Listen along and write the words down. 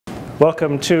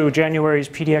Welcome to January's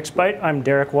PDX Byte. I'm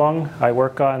Darrick Wong. I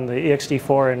work on the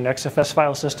ext4 and XFS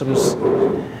file systems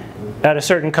at a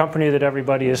certain company that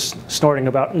everybody is snorting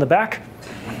about in the back.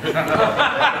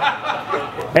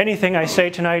 Anything I say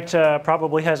tonight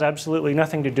probably has absolutely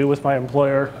nothing to do with my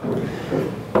employer.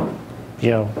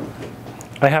 You know,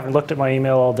 I haven't looked at my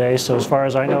email all day, so as far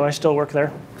as I know, I still work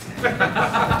there.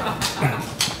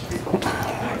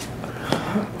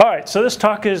 All right, so this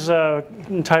talk is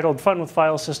entitled Fun with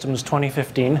File Systems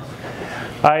 2015.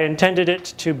 I intended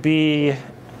it to be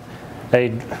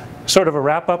a sort of a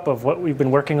wrap-up of what we've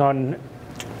been working on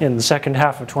in the second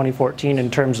half of 2014 in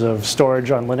terms of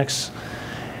storage on Linux,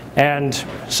 and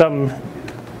some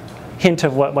hint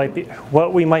of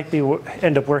what we might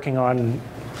end up working on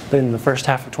in the first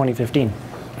half of 2015.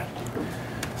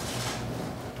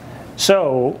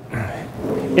 So,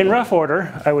 in rough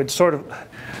order,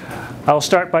 I'll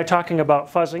start by talking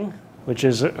about fuzzing, which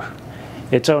is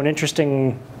its own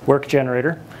interesting work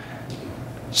generator.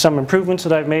 Some improvements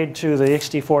that I've made to the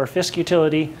ext4 FISC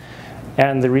utility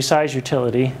and the resize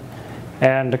utility,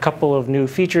 and a couple of new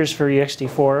features for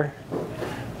ext4.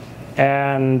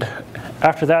 And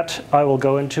after that, I will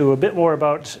go into a bit more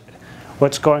about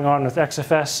what's going on with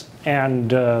XFS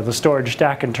and the storage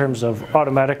stack in terms of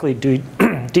automatically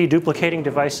deduplicating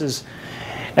devices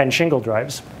and shingle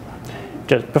drives.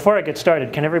 Just before I get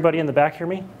started, can everybody in the back hear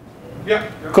me? Yeah.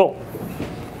 Cool.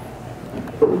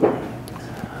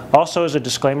 Also, as a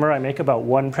disclaimer, I make about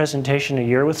one presentation a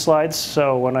year with slides,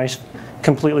 so when I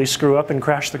completely screw up and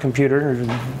crash the computer,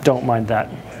 don't mind that.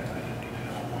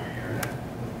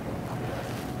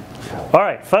 All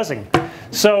right, fuzzing.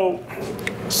 So,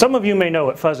 some of you may know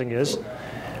what fuzzing is.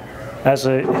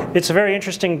 It's a very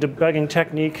interesting debugging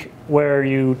technique where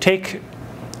you take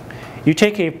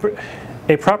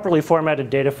a properly formatted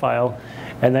data file,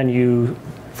 and then you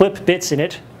flip bits in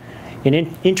it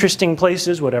in interesting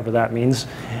places, whatever that means,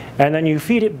 and then you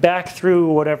feed it back through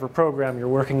whatever program you're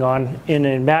working on in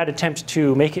a mad attempt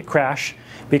to make it crash,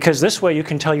 because this way you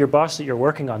can tell your boss that you're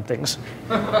working on things.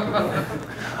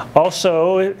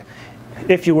 Also,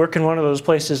 if you work in one of those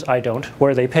places, I don't,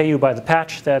 where they pay you by the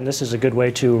patch, then this is a good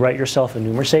way to write yourself a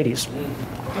new Mercedes.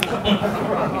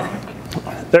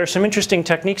 There are some interesting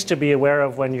techniques to be aware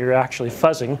of when you're actually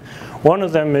fuzzing. One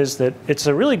of them is that it's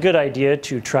a really good idea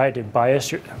to try to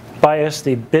bias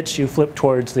the bits you flip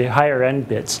towards the higher end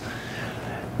bits.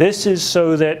 This is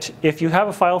so that if you have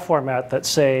a file format that,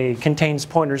 say, contains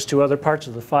pointers to other parts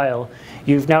of the file,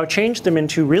 you've now changed them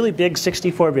into really big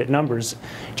 64-bit numbers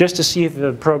just to see if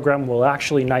the program will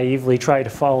actually naively try to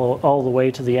follow all the way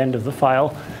to the end of the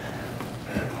file.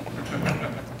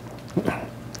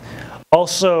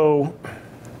 Also,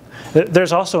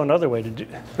 there's also another way to do,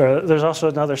 or there's also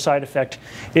another side effect.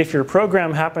 If your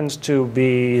program happens to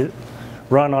be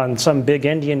run on some big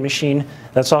endian machine,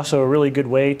 that's also a really good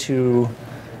way to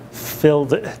fill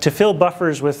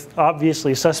buffers with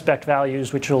obviously suspect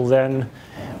values, which will then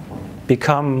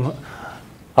become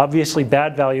obviously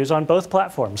bad values on both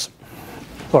platforms,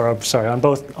 or I'm sorry,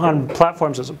 on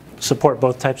platforms that support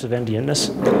both types of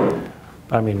endianness.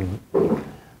 I mean,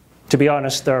 to be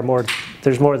honest,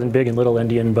 there's more than big and little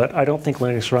endian, but I don't think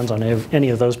Linux runs on any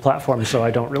of those platforms, so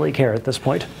I don't really care at this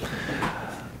point.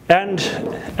 And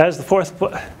as the fourth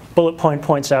bullet point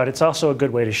points out, it's also a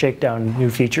good way to shake down new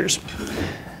features.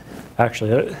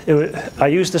 Actually, I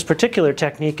used this particular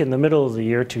technique in the middle of the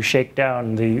year to shake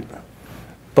down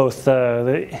both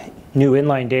the new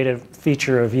inline data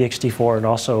feature of ext4 and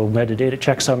also metadata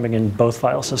checksumming in both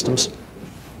file systems.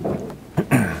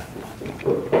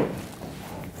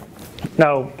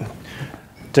 Now,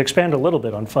 to expand a little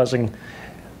bit on fuzzing,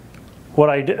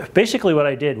 basically what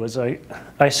I did was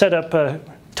I set up a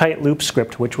tight loop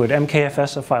script which would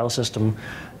mkfs a file system,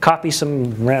 copy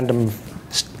some random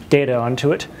data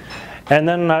onto it, and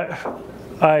then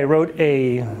I wrote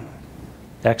a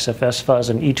XFS fuzz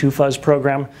and E2 fuzz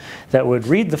program that would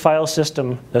read the file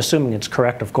system, assuming it's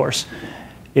correct, of course.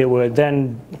 It would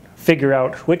then figure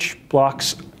out which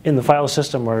blocks in the file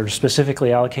system are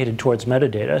specifically allocated towards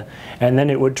metadata, and then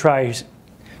it would try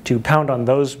to pound on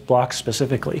those blocks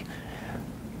specifically.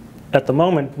 At the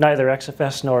moment, neither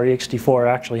XFS nor ext4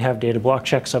 actually have data block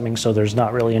checksumming, so there's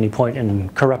not really any point in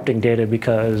corrupting data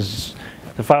because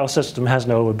the file system has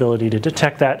no ability to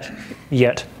detect that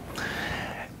yet.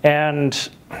 And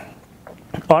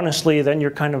honestly, then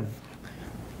you're kind of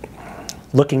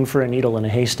looking for a needle in a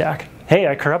haystack. Hey,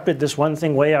 I corrupted this one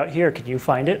thing way out here, can you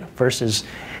find it? Versus,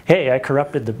 hey, I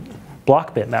corrupted the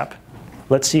block bitmap.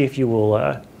 Let's see if you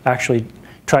will actually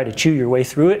try to chew your way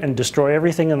through it and destroy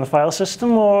everything in the file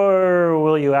system, or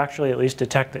will you actually at least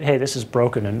detect that, hey, this is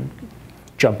broken and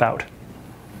jump out?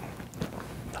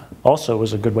 also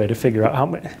was a good way to figure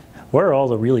out where are all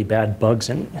the really bad bugs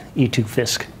in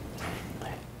E2FISC.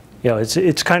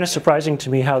 It's kind of surprising to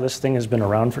me how this thing has been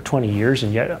around for 20 years,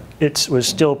 and yet it was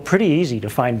still pretty easy to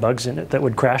find bugs in it that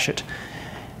would crash it.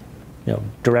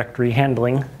 Directory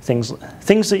handling, things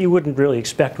that you wouldn't really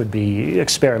expect would be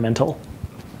experimental.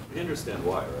 You understand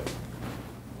why, right?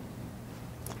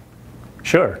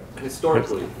 Sure.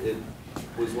 Historically, it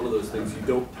was one of those things you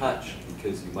don't touch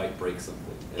because you might break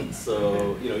something. And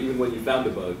so, even when you found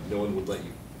a bug, no one would let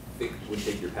you would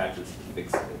take your patches to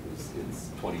fix it. It's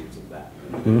 20 years of that.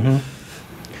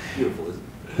 Mm-hmm. Beautiful, isn't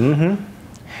it? Mm-hmm.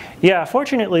 Yeah,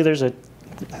 fortunately,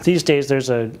 these days there's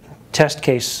a test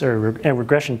case or a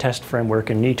regression test framework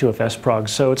in E2FS progs,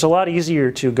 so it's a lot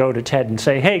easier to go to TED and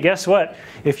say, hey, guess what?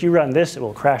 If you run this, it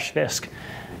will crash FISC.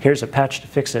 Here's a patch to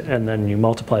fix it, and then you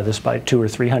multiply this by 200 or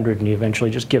 300, and he eventually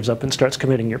just gives up and starts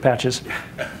committing your patches.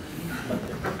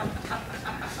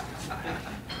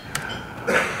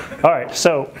 All right,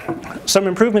 so some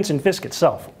improvements in FISC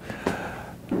itself.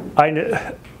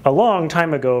 A long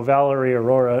time ago, Valerie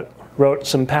Aurora wrote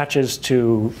some patches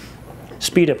to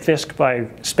speed up FISC by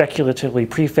speculatively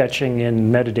prefetching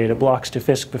in metadata blocks to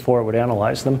FISC before it would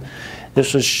analyze them.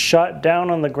 This was shot down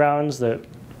on the grounds that,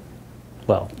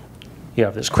 well, you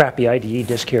have this crappy IDE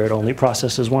disk here, it only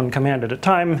processes one command at a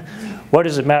time. What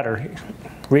does it matter?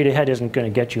 Read ahead isn't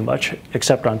going to get you much,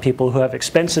 except on people who have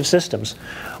expensive systems.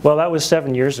 Well, that was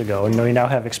 7 years ago, and we now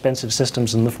have expensive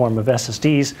systems in the form of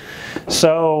SSDs.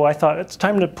 So I thought it's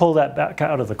time to pull that back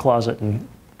out of the closet and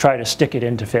try to stick it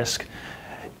into FISC.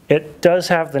 It does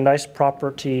have the nice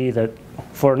property that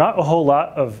for not a whole lot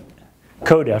of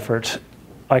code effort,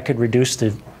 I could reduce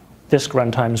the FISC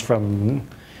runtimes from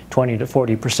 20 to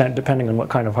 40%, depending on what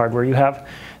kind of hardware you have.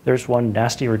 There's one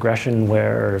nasty regression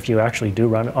where if you actually do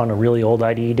run it on a really old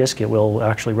IDE disk, it will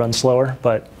actually run slower,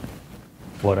 but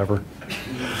whatever.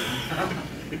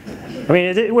 I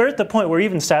mean, we're at the point where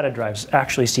even SATA drives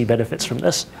actually see benefits from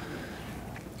this.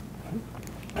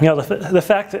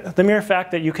 The mere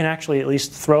fact that you can actually at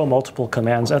least throw multiple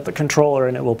commands at the controller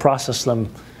and it will process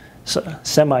them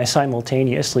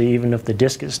semi-simultaneously, even if the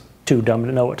disk is too dumb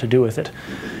to know what to do with it,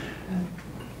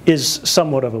 is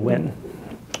somewhat of a win.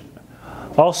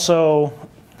 Also,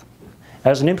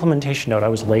 as an implementation note, I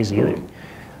was lazy.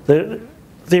 The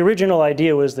original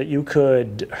idea was that you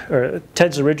could, or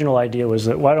Ted's original idea was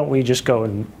that why don't we just go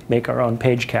and make our own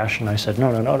page cache? And I said,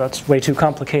 no, that's way too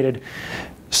complicated.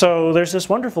 So there's this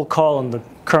wonderful call in the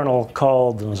kernel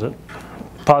called, was it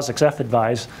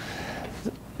POSIX-fadvise,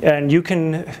 and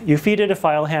you feed it a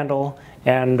file handle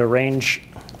and arrange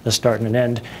the start and an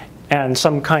end, and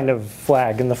some kind of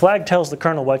flag. And the flag tells the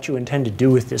kernel what you intend to do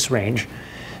with this range.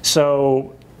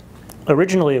 So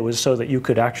originally it was so that you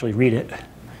could actually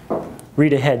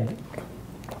read ahead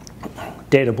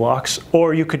data blocks,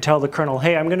 or you could tell the kernel,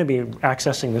 hey, I'm going to be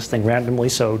accessing this thing randomly,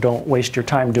 so don't waste your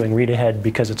time doing read ahead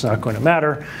because it's not going to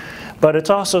matter. But it's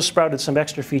also sprouted some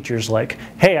extra features like,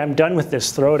 hey, I'm done with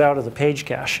this, throw it out of the page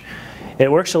cache. It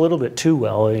works a little bit too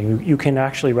well. You can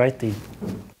actually write the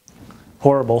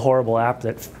horrible app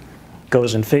that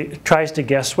goes and tries to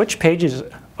guess which pages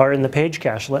are in the page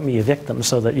cache. Let me evict them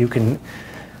so that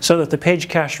the page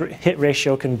cache hit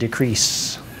ratio can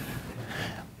decrease.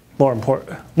 More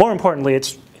importantly,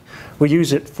 we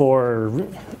use it for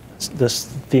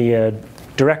the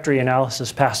directory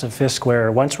analysis passive FISC,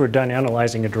 where once we're done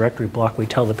analyzing a directory block, we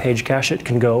tell the page cache it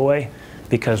can go away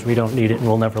because we don't need it and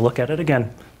we'll never look at it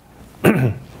again.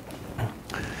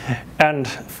 And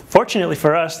fortunately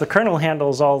for us, the kernel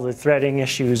handles all the threading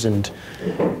issues and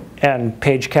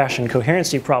page cache and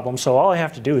coherency problems. So all I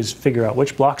have to do is figure out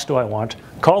which blocks do I want,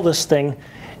 call this thing,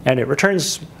 and it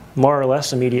returns more or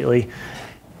less immediately.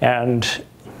 And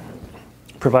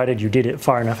provided you did it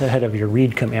far enough ahead of your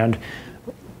read command,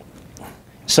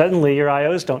 suddenly your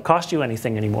IOs don't cost you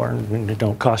anything anymore, and they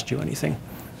don't cost you anything.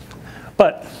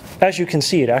 But as you can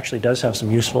see, it actually does have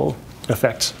some useful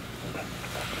effects.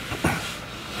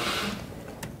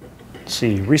 Let's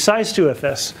see,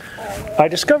 resize2fs. I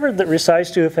discovered that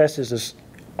resize2fs is this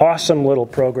awesome little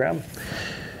program.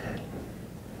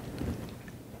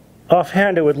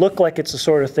 Offhand, it would look like it's the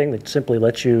sort of thing that simply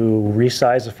lets you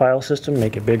resize a file system,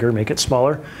 make it bigger, make it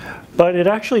smaller. But it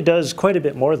actually does quite a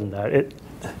bit more than that.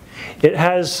 It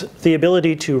has the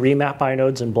ability to remap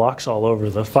inodes and blocks all over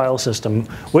the file system,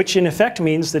 which in effect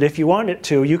means that if you want it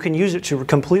to, you can use it to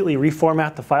completely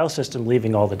reformat the file system,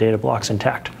 leaving all the data blocks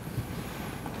intact.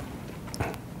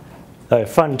 A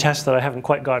fun test that I haven't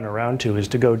quite gotten around to is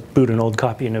to go boot an old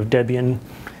copy of Debian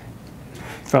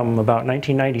from about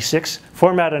 1996,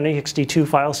 format an ext2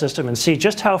 file system, and see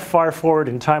just how far forward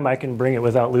in time I can bring it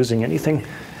without losing anything.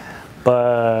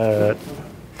 But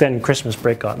then Christmas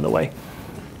break got in the way.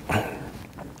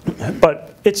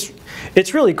 But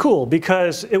it's really cool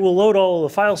because it will load all the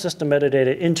file system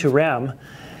metadata into RAM.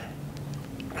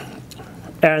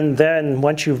 And then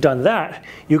once you've done that,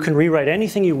 you can rewrite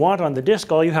anything you want on the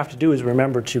disk. All you have to do is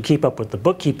remember to keep up with the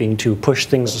bookkeeping to push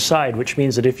things aside, which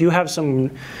means that if you have some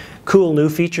cool new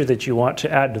feature that you want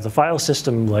to add to the file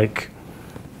system, like,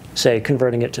 say,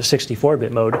 converting it to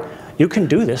 64-bit mode, you can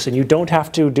do this, and you don't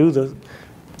have to do the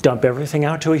dump everything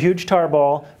out to a huge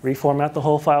tarball, reformat the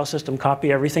whole file system,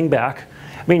 copy everything back.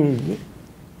 I mean,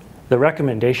 the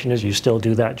recommendation is you still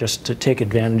do that just to take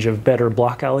advantage of better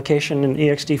block allocation in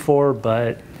ext4,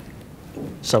 but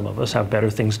some of us have better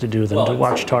things to do than to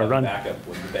watch tar run. Backup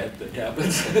when the bad thing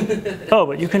happens. Oh,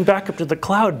 but you can back up to the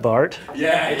cloud, Bart.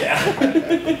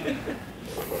 Yeah.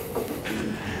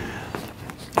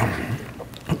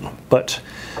 But,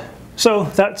 so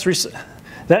that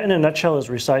in a nutshell is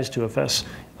resize2fs.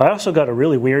 I also got a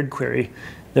really weird query.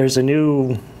 There's a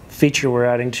new feature we're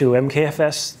adding to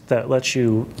MKFS that lets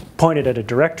you point it at a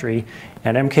directory,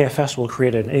 and MKFS will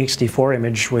create an ext4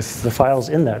 image with the files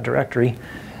in that directory.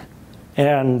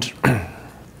 And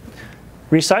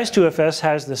resize2fs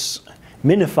has this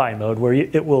minify mode where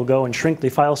it will go and shrink the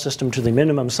file system to the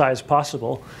minimum size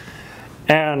possible.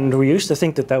 And we used to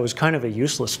think that that was kind of a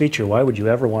useless feature. Why would you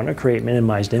ever want to create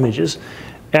minimized images?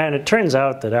 And it turns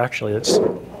out that actually it's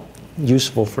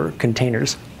useful for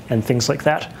containers and things like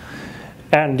that.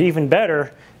 And even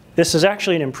better, this is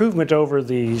actually an improvement over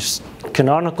the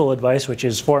canonical advice, which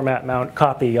is format, mount,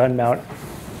 copy, unmount,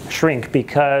 shrink,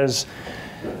 because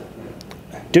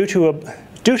due to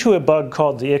a bug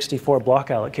called the ext4 block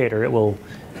allocator, it will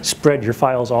spread your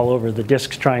files all over the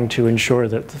disk trying to ensure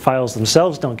that the files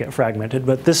themselves don't get fragmented.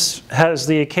 But this has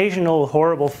the occasional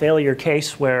horrible failure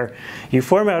case where you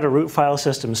format a root file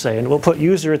system, say, and it will put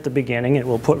user at the beginning, it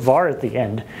will put var at the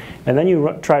end, and then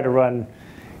you try to run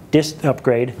disk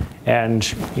upgrade,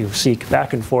 and you seek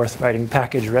back and forth writing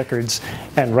package records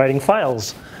and writing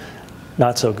files.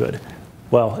 Not so good.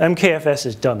 Well, MKFS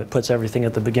is dumb. It puts everything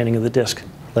at the beginning of the disk,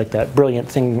 like that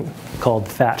brilliant thing called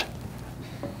FAT.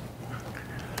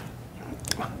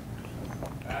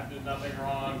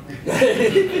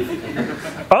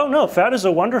 Oh no, FAT is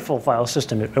a wonderful file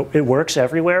system. It works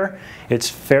everywhere. It's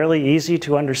fairly easy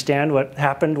to understand what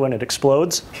happened when it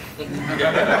explodes.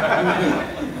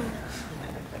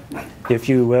 If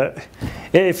you're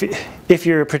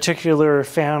a particular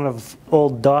fan of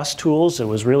old DOS tools, it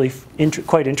was really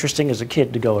quite interesting as a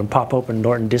kid to go and pop open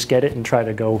Norton Diskette and try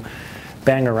to go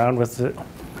bang around with the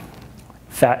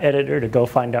FAT editor to go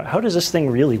find out, how does this thing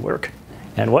really work?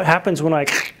 And what happens when I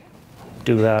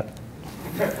do that?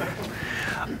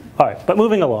 All right, but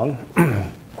moving along.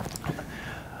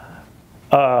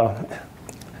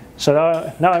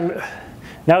 So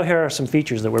now here are some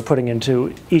features that we're putting into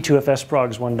E2FS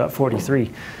Progs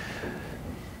 1.43.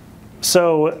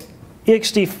 So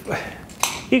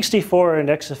ext4 and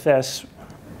XFS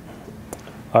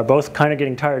are both kind of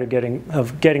getting tired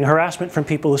of getting harassment from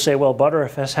people who say, well,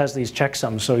 ButterFS has these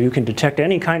checksums, so you can detect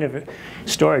any kind of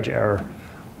storage error.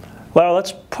 Well,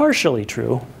 that's partially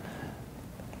true.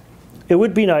 It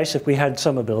would be nice if we had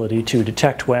some ability to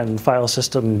detect when file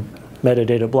system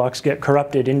metadata blocks get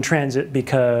corrupted in transit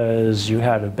because you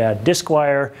had a bad disk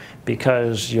wire,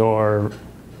 because your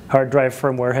hard drive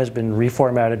firmware has been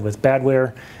reformatted with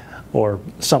badware, or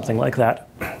something like that.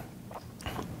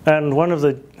 And one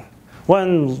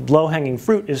low-hanging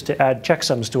fruit is to add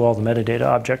checksums to all the metadata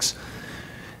objects.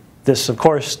 This, of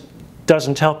course,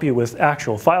 doesn't help you with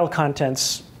actual file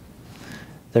contents.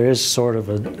 There is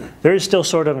still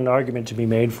sort of an argument to be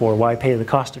made for why pay the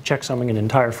cost of checksumming an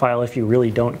entire file if you really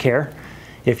don't care.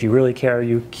 If you really care,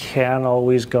 you can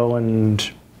always go and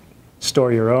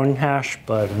store your own hash,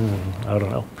 but I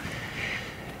don't know.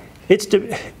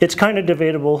 It's kind of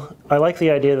debatable. I like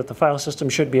the idea that the file system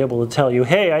should be able to tell you,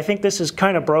 hey, I think this is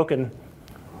kind of broken,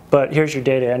 but here's your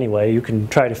data anyway. You can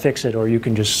try to fix it, or you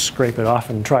can just scrape it off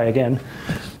and try again.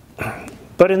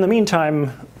 But in the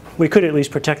meantime, we could at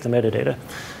least protect the metadata.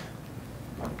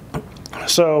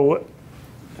 So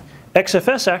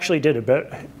XFS actually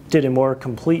did a more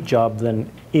complete job than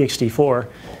ext4.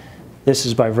 This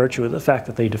is by virtue of the fact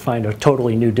that they defined a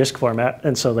totally new disk format,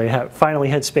 and so they finally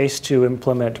had space to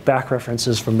implement back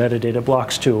references from metadata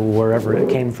blocks to wherever it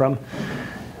came from.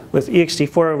 With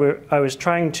ext4, I was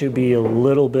trying to be a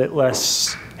little bit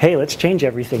less, hey, let's change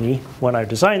everything when I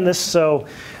designed this. So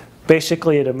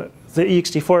basically, the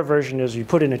ext4 version is you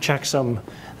put in a checksum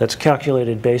that's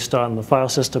calculated based on the file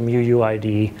system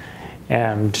UUID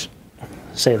and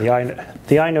say the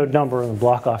inode number and the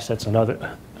block offsets and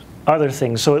other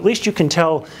things. So at least you can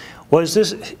tell is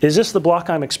this the block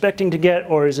I'm expecting to get,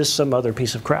 or is this some other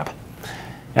piece of crap?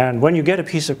 And when you get a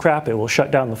piece of crap, it will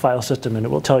shut down the file system and it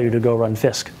will tell you to go run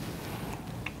Fisk.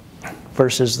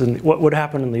 Versus what would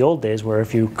happen in the old days, where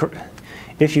if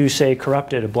you say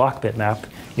corrupted a block bitmap,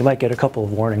 you might get a couple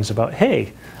of warnings about,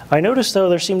 hey, I noticed though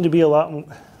there seemed to be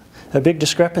a big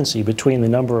discrepancy between the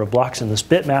number of blocks in this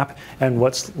bitmap and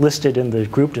what's listed in the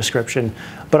group description,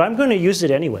 but I'm going to use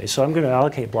it anyway, so I'm going to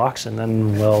allocate blocks, and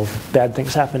then, well, bad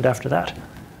things happened after that.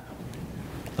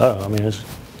 Oh, I mean, it's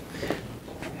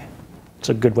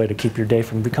a good way to keep your day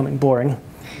from becoming boring.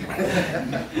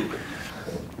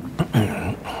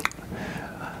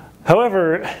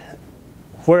 However,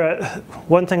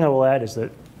 one thing I will add is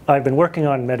that I've been working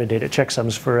on metadata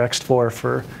checksums for ext4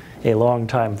 for a long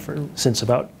time, since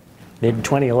about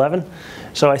mid-2011,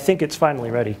 so I think it's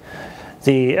finally ready.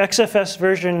 The XFS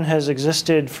version has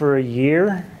existed for a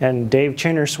year, and Dave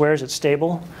Chinner swears it's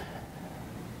stable.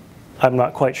 I'm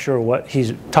not quite sure what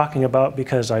he's talking about,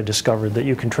 because I discovered that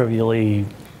you can trivially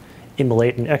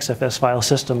emulate an XFS file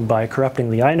system by corrupting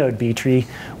the inode B tree,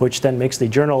 which then makes the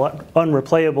journal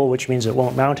unreplayable, which means it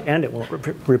won't mount and it won't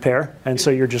repair, and so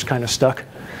you're just kind of stuck.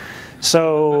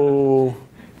 So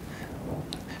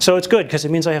it's good, because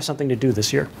it means I have something to do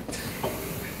this year.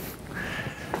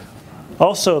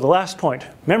 Also, the last point,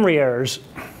 memory errors.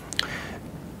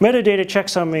 Metadata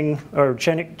checksumming, or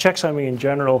checksumming in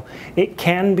general, it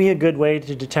can be a good way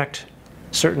to detect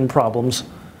certain problems.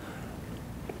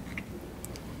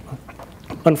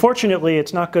 Unfortunately,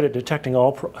 it's not good at detecting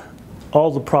all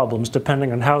the problems,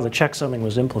 depending on how the checksumming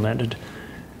was implemented.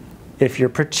 If you're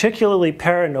particularly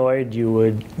paranoid, you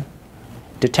would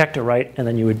detect a write, and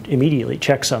then you would immediately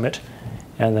checksum it,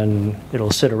 and then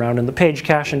it'll sit around in the page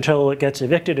cache until it gets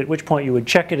evicted, at which point you would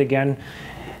check it again,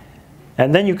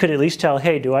 and then you could at least tell,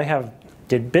 hey,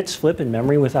 did bits flip in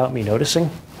memory without me noticing?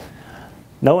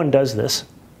 No one does this.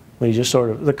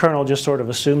 The kernel just sort of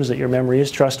assumes that your memory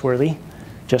is trustworthy,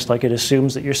 just like it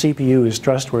assumes that your CPU is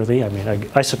trustworthy. I mean,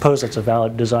 I suppose that's a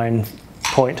valid design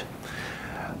point.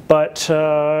 But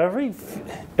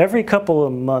every couple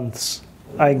of months,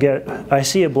 I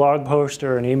see a blog post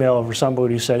or an email from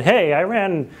somebody who said, hey,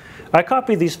 I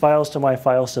copied these files to my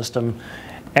file system,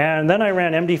 and then I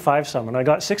ran MD5 sum, and I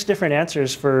got 6 different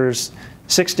answers for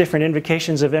 6 different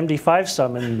invocations of MD5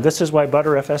 sum, and this is why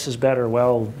ButterFS is better.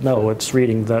 Well, no, it's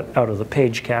reading that out of the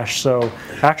page cache, so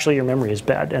actually your memory is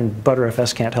bad, and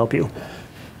ButterFS can't help you.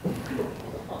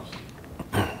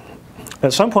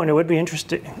 At some point, it would be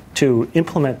interesting to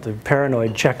implement the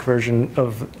paranoid check version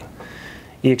of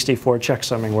ext4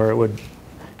 checksumming, where it would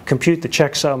compute the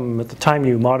checksum at the time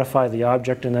you modify the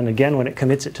object, and then again when it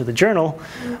commits it to the journal,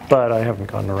 but I haven't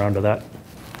gotten around to that.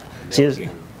 See,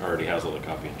 already has all the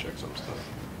copy and checksum stuff.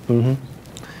 Mm-hmm.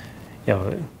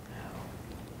 Yeah,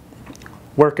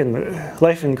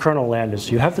 life in kernel land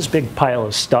is you have this big pile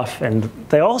of stuff, and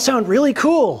they all sound really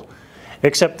cool,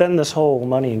 except then this whole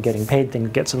money and getting paid thing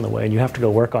gets in the way, and you have to go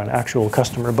work on actual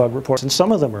customer bug reports, and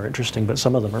some of them are interesting, but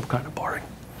some of them are kind of boring.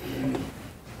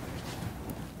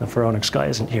 The Phoronix guy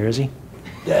isn't here, is he?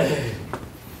 Yay.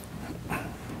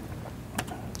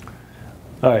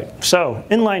 All right, so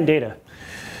inline data.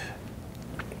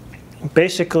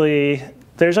 Basically,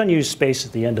 there's unused space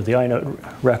at the end of the inode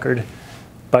record.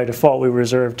 By default, we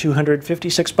reserve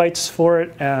 256 bytes for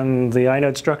it, and the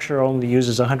inode structure only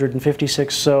uses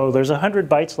 156, so there's 100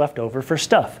 bytes left over for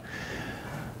stuff.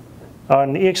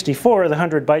 On ext4, the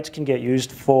 100 bytes can get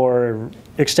used for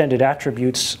extended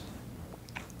attributes.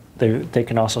 They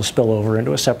can also spill over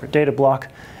into a separate data block,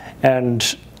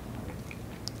 and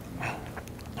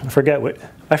I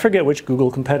forget which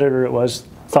Google competitor it was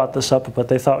thought this up, but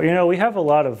they thought, we have a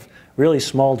lot of really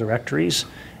small directories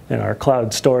in our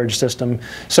cloud storage system,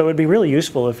 so it'd be really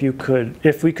useful if we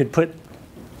could put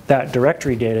that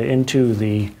directory data into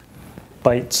the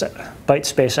byte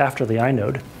space after the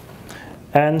inode,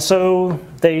 and so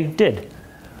they did.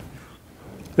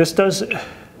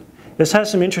 This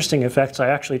has some interesting effects. I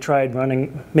actually tried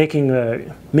making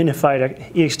a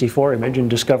minified ext4 image and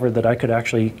discovered that I could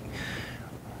actually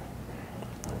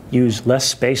use less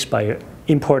space by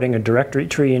importing a directory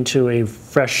tree into a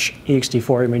fresh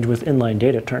ext4 image with inline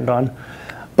data turned on.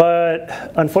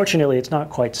 But unfortunately, it's not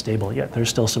quite stable yet. There's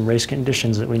still some race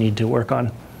conditions that we need to work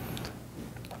on.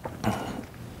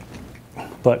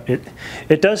 But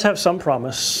it does have some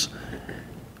promise.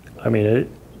 I mean,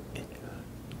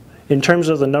 in terms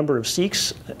of the number of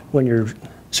seeks, when you're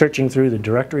searching through the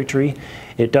directory tree,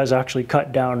 it does actually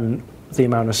cut down the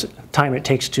amount of time it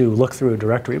takes to look through a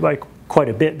directory by quite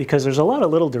a bit, because there's a lot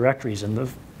of little directories in the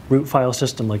root file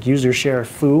system, like user share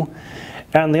foo,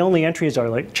 And the only entries are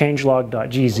like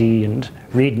changelog.gz and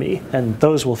readme, and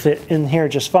those will fit in here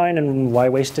just fine, and why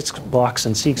waste its blocks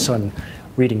and seeks on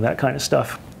reading that kind of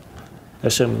stuff?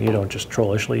 Assuming you don't just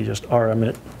trollishly just rm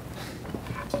it.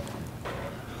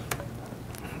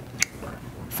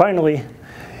 Finally,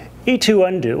 E2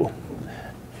 undo.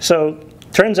 So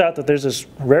turns out that there's this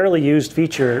rarely used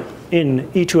feature in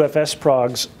E2FS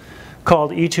progs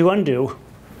called E2 undo.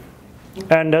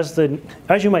 And as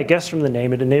you might guess from the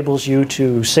name, it enables you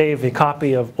to save a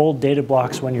copy of old data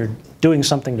blocks when you're doing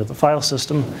something to the file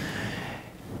system,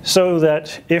 so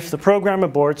that if the program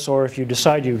aborts or if you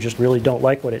decide you just really don't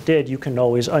like what it did, you can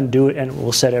always undo it and it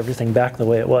will set everything back the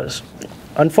way it was.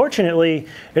 Unfortunately,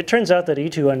 it turns out that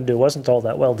E2 undo wasn't all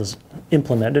that well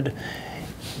implemented.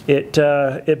 It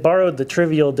borrowed the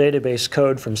trivial database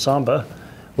code from Samba,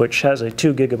 which has a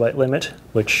 2 GB limit,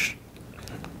 which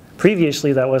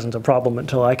previously that wasn't a problem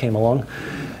until I came along.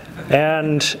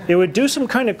 And it would do some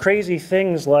kind of crazy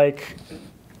things like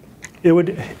it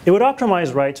would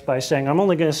optimize writes by saying, I'm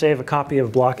only going to save a copy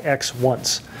of block X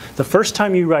once. The first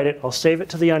time you write it, I'll save it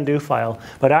to the undo file,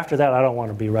 but after that I don't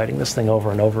want to be writing this thing over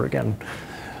and over again.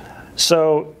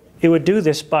 So it would do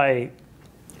this by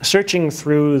searching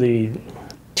through the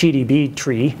TDB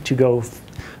tree to go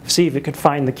see if it could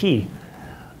find the key.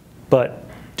 But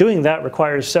doing that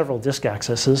requires several disk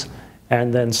accesses,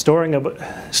 and then storing a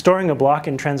block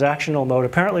in transactional mode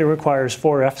apparently requires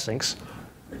 4 fsyncs.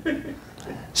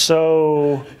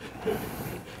 So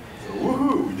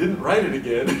woohoo, we didn't write it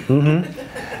again.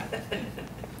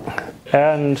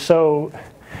 And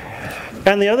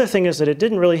the other thing is that it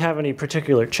didn't really have any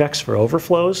particular checks for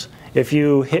overflows. If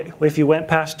you went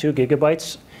past 2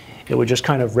 GB, it would just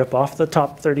kind of rip off the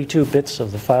top 32 bits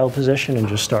of the file position and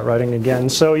just start writing again.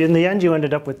 So in the end, you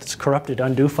ended up with this corrupted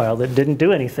undo file that didn't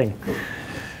do anything.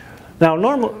 Now,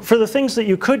 for the things that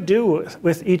you could do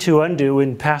with E2 undo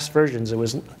in past versions,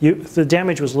 the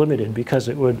damage was limited because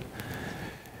you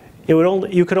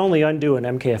could only undo an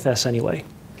MKFS anyway.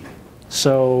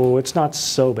 So it's not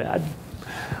so bad.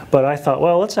 But I thought,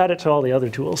 well, let's add it to all the other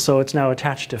tools. So it's now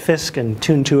attached to Fisk and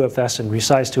Tune2FS and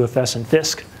Resize2FS and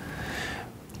Fisk.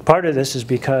 Part of this is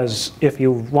because if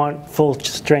you want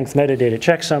full-strength metadata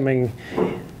checksumming,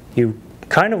 you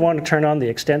kind of want to turn on the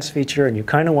extents feature and you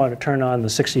kind of want to turn on the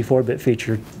 64-bit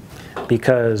feature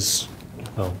because,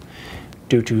 well,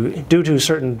 due to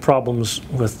certain problems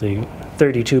with the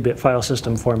 32-bit file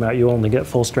system format, you only get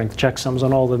full-strength checksums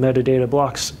on all the metadata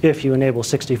blocks if you enable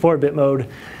 64-bit mode,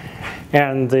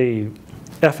 and the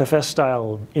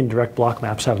FFS-style indirect block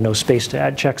maps have no space to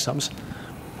add checksums.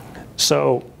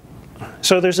 So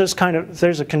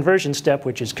there's a conversion step,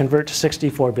 which is convert to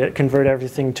 64-bit, convert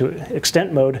everything to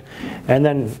extent mode, and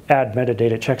then add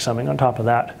metadata checksumming on top of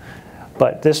that.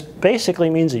 But this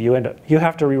basically means that you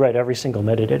have to rewrite every single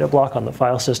metadata block on the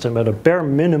file system at a bare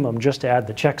minimum just to add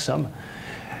the checksum.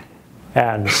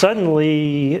 And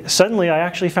suddenly I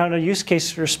actually found a use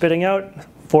case for spitting out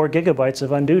 4 GB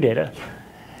of undo data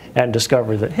and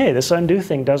discovered that, hey, this undo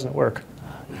thing doesn't work.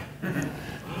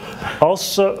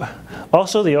 Also,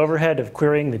 the overhead of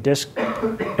querying the disk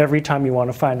every time you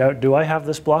want to find out, do I have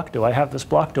this block? Do I have this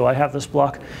block? Do I have this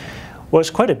block?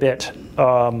 Was quite a bit.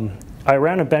 I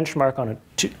ran a benchmark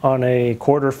on a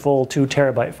quarter full 2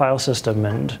 TB file system,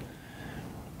 and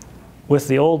with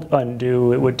the old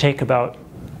undo, it would take about,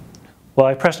 well,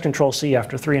 I pressed Control-C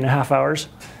after 3.5 hours.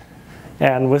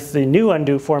 And with the new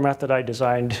undo format that I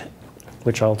designed,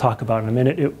 which I'll talk about in a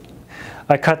minute,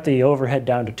 I cut the overhead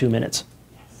down to 2 minutes.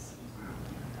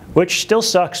 Which still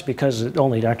sucks because it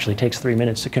only actually takes 3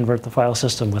 minutes to convert the file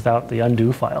system without the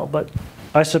undo file. But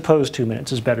I suppose 2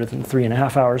 minutes is better than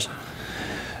 3.5 hours.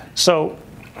 So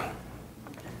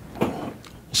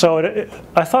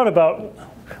I thought about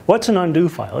what's an undo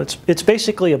file. It's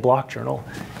basically a block journal.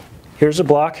 Here's a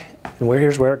block, and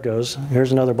here's where it goes.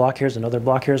 Here's another block, here's another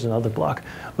block, here's another block.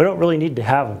 We don't really need to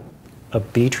have a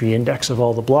B-tree index of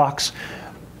all the blocks.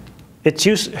 It's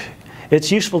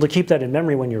useful to keep that in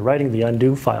memory when you're writing the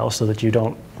undo file so that you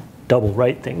don't double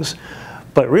write things.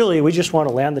 But really, we just want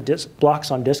to land the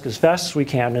blocks on disk as fast as we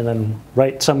can and then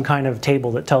write some kind of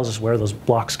table that tells us where those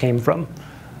blocks came from.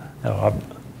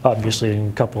 Obviously,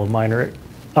 a couple of minor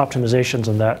optimizations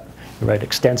on that. We write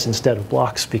extents instead of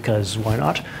blocks because why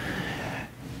not?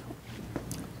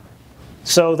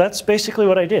 So that's basically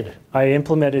what I did. I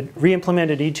re-implemented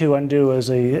E2 undo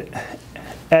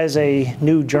as a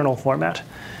new journal format.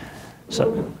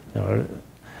 So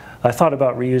I thought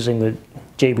about reusing the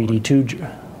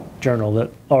JBD2 journal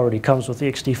that already comes with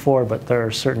the ext4, but there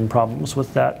are certain problems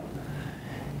with that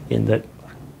in that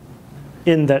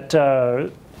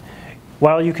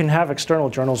while you can have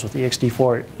external journals with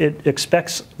ext4, it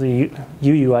expects the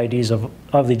UUIDs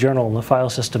of the journal and the file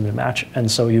system to match. And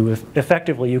so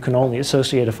effectively, you can only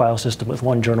associate a file system with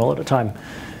one journal at a time.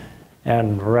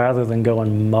 And rather than go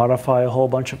and modify a whole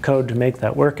bunch of code to make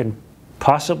that work and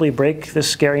possibly break the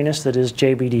scariness that is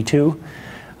JBD2,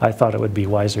 I thought it would be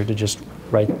wiser to just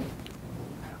write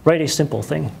a simple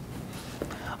thing.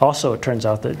 Also, it turns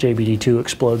out that JBD2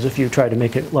 explodes if you try to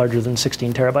make it larger than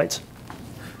 16 terabytes.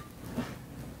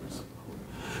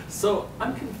 So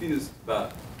I'm confused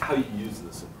about how you use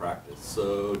this in practice.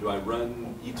 So do I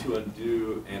run e2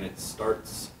 undo and it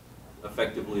starts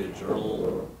effectively a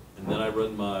journal, and then I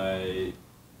run my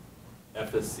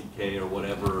FSCK or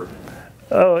whatever?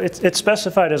 Oh, it's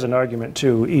specified as an argument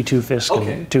to e2fisc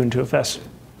and tune to fs.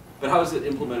 But how is it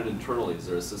implemented internally? Is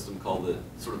there a system called that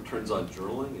sort of turns on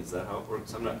journaling? Is that how it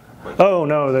works? I'm not quite sure. Oh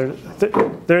no,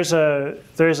 there's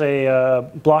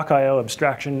a block IO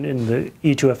abstraction in the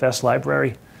e2fs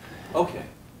library. Okay.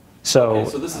 So, okay,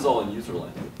 so this is all in user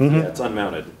language. Yeah, it's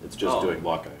unmounted. It's just doing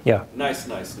block IO. Yeah. Nice,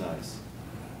 nice, nice.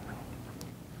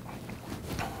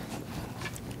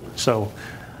 So,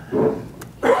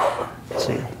 let's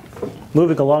see.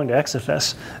 Moving along to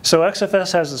XFS. So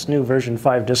XFS has this new version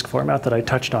 5 disk format that I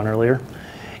touched on earlier.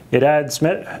 It adds,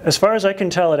 as far as I can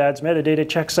tell, it adds metadata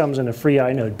checksums and a free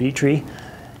inode B tree.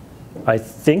 I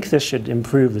think this should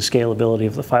improve the scalability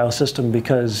of the file system,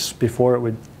 because before it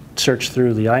would search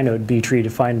through the inode B tree to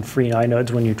find free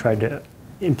inodes when you tried to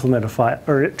implement a file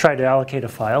or tried to allocate a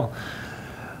file.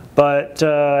 But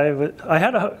I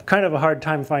had kind of a hard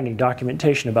time finding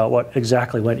documentation about what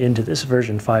exactly went into this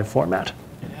version 5 format.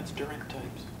 It adds direct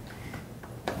types.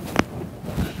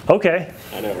 Okay.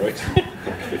 I know, right?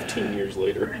 15 years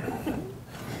later.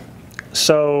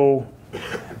 So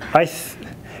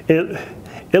it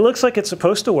looks like it's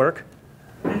supposed to work.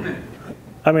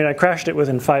 I mean, I crashed it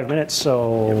within 5 minutes,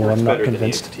 so I'm not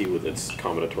convinced. It works better than ext with its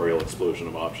combinatorial explosion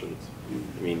of options.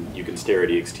 I mean, you can stare at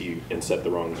ext and set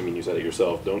the wrongs. I mean, you set it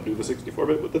yourself. Don't do the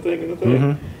 64-bit with the thing and the thing.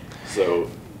 Mm-hmm. So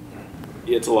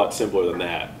it's a lot simpler than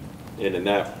that. And in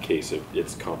that case,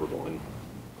 it's comparable and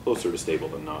closer to stable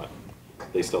than not.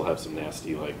 They still have some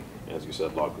nasty, like, as you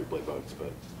said, log replay bugs,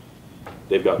 but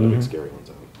they've got the big scary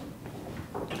ones out.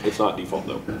 It's not default,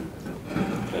 though.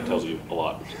 That tells you a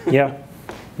lot. Yeah.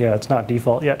 Yeah, it's not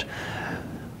default yet.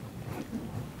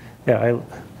 Yeah,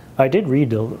 I did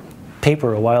read a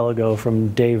paper a while ago from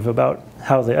Dave about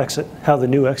how the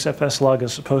new XFS log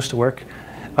is supposed to work.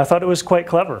 I thought it was quite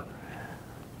clever.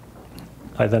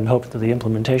 I then hoped that the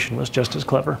implementation was just as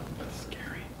clever. That's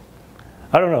scary.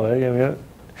 I don't know. I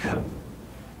mean,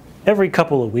 every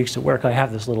couple of weeks at work, I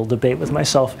have this little debate with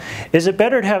myself. Is it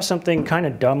better to have something kind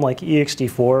of dumb like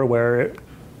ext4, where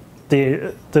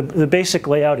the basic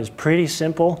layout is pretty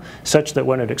simple, such that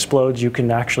when it explodes, you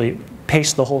can actually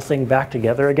paste the whole thing back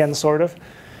together again, sort of?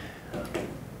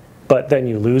 But then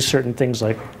you lose certain things,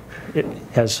 like it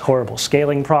has horrible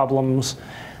scaling problems.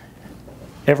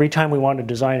 Every time we want to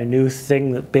design a new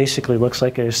thing that basically looks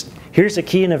like here's a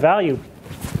key and a value,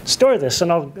 store this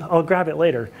and I'll grab it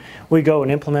later. We go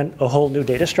and implement a whole new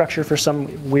data structure for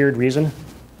some weird reason.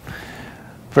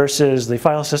 Versus the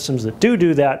file systems that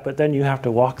do that, but then you have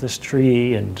to walk this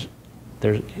tree, and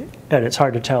it's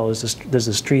hard to tell, does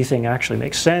this tree thing actually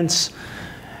make sense?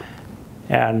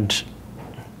 And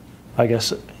I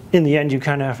guess in the end, you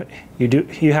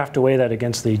have to weigh that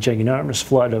against the ginormous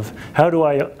flood of how do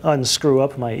I unscrew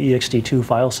up my ext2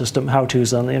 file system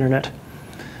how-tos on the internet.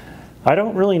 I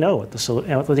don't really know what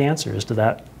the answer is to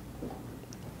that.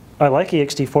 I like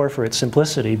ext4 for its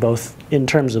simplicity, both in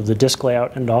terms of the disk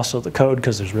layout and also the code,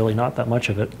 because there's really not that much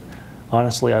of it.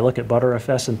 Honestly, I look at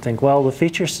Btrfs and think, well,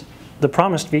 the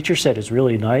promised feature set is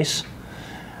really nice,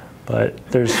 but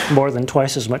there's more than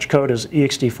twice as much code as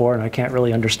ext4, and I can't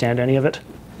really understand any of it.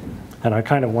 And I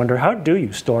kind of wonder, how do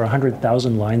you store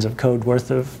 100,000 lines of code worth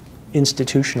of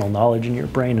institutional knowledge in your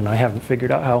brain? And I haven't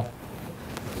figured out how.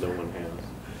 No one has.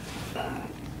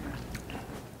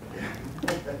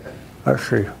 Let's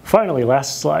see. Finally,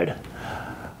 last slide.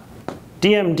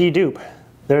 DMD dupe.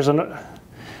 There's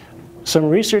some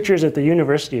researchers at the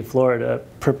University of Florida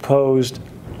proposed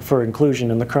for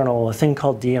inclusion in the kernel a thing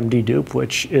called DMD dupe,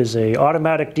 which is an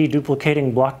automatic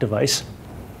deduplicating block device.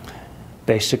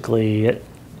 Basically,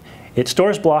 it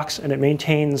stores blocks and it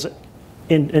maintains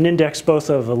an index both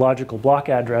of a logical block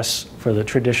address for the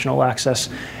traditional access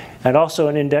and also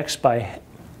an index by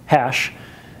hash,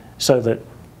 so that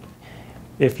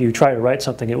if you try to write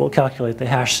something, it will calculate the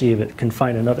hash, see if it can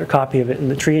find another copy of it in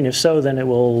the tree, and if so, then it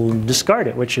will discard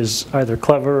it, which is either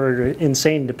clever or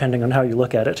insane, depending on how you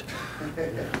look at it.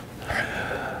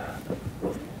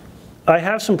 I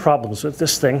have some problems with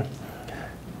this thing.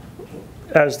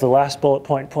 as the last bullet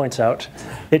point points out,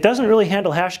 it doesn't really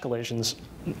handle hash collisions.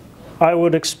 I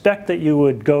would expect that you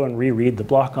would go and reread the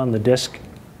block on the disk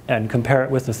and compare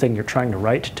it with the thing you're trying to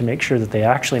write to make sure that they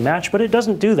actually match, but it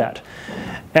doesn't do that.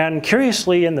 And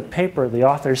curiously, in the paper, the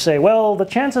authors say, well, the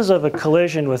chances of a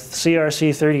collision with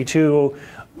CRC32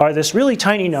 are this really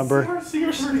tiny number.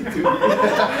 CRC32?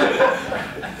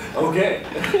 Okay.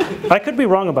 I could be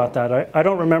wrong about that. I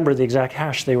don't remember the exact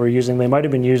hash they were using. They might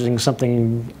have been using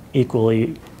something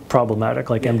equally problematic,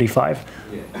 like MD5.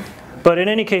 Yeah. But in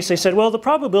any case, they said, well, the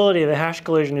probability of a hash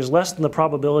collision is less than the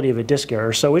probability of a disk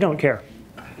error, so we don't care.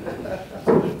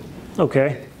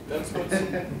 Okay. That's what's,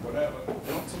 whatever.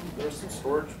 There's some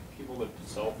storage people that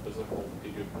sell physical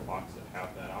digit blocks that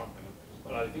have that out,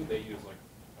 but I think they use like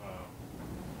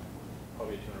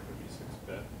probably a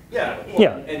 256-bit. Yeah. Well,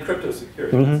 Yeah. And crypto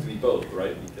security needs to be both,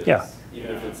 right? Because Yeah.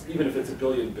 even if it's a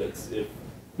billion bits, if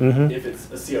it's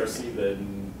a CRC,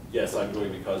 then yes, I'm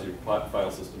going to cause your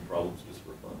file system problems just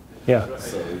for fun. Yeah.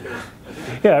 So,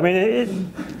 Yeah, I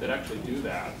mean, that actually do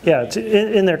that. yeah,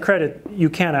 in their credit, you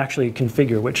can actually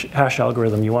configure which hash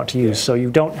algorithm you want to use. So you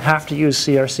don't have to use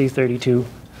CRC32.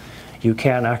 You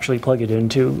can actually plug it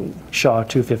into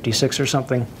SHA-256 or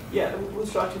something. yeah,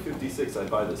 with SHA-256, I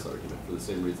buy this argument for the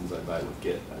same reasons I buy it with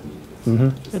Git. I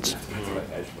mean, it's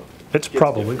It's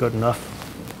probably good enough.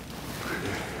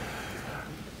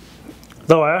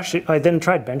 Though I then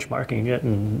tried benchmarking it,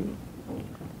 and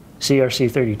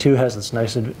CRC32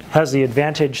 has the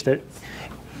advantage that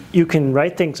you can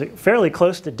write things fairly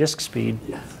close to disk speed.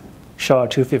 Yes.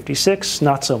 SHA-256,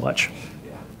 not so much.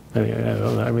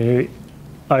 Yeah. I mean,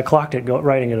 I clocked it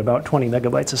writing at about 20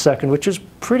 megabytes a second, which is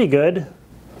pretty good.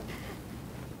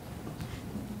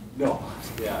 No.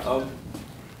 Yeah.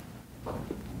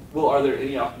 Well, are there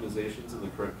any optimizations in the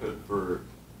correct code for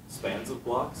spans of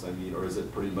blocks? I mean, or is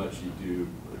it pretty much you do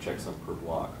a checksum per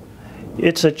block?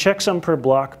 It's a checksum per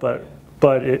block, but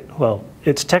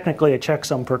it's technically a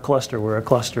checksum per cluster, where a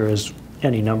cluster is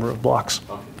any number of blocks.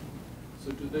 Okay.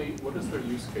 So what is their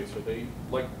use case? Are they,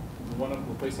 like, one of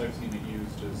the place I've seen it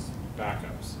used is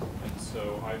backups. And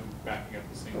so I'm backing up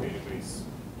the same database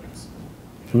like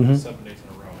 7 days in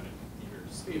a row, and your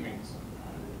savings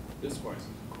disk-wise is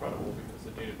incredible because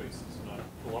the database is not,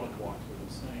 a lot of the blocks are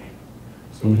the same.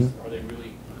 So are they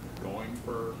really going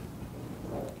for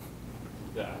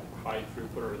that high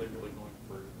throughput, or are they really going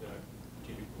for that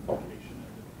GPU configuration?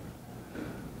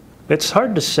 It's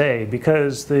hard to say,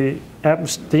 because the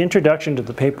introduction to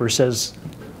the paper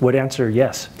would answer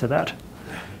yes to that.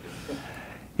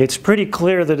 It's pretty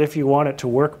clear that if you want it to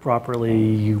work properly,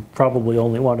 you probably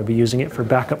only want to be using it for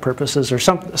backup purposes, or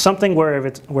something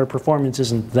where performance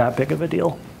isn't that big of a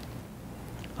deal.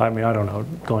 I mean, I don't know,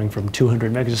 going from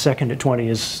 200 megs a second to 20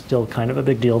 is still kind of a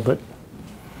big deal, but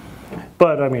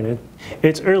I mean,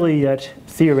 it's early yet.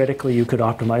 Theoretically, you could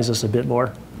optimize this a bit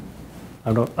more.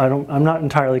 I'm not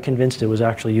entirely convinced it was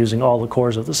actually using all the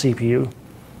cores of the CPU.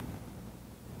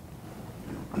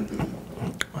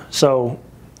 So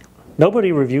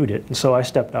nobody reviewed it, and so I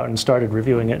stepped out and started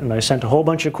reviewing it, and I sent a whole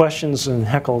bunch of questions and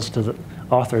heckles to the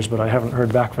authors, but I haven't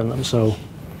heard back from them, so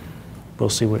we'll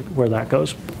see where that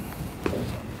goes.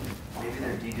 Maybe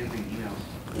they're deduping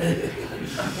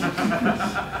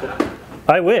emails.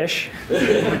 I wish.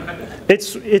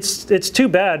 It's too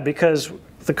bad, because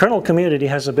the kernel community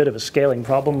has a bit of a scaling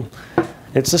problem.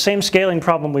 It's the same scaling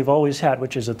problem we've always had,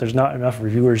 which is that there's not enough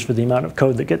reviewers for the amount of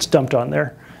code that gets dumped on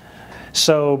there.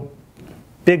 So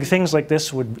big things like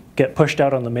this would get pushed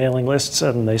out on the mailing lists,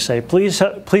 and they say, please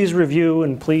review,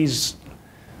 and please,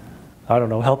 I don't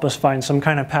know, help us find some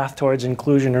kind of path towards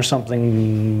inclusion or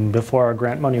something before our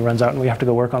grant money runs out and we have to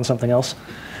go work on something else.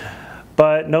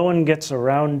 But no one gets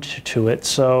around to it,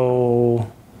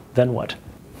 so then what?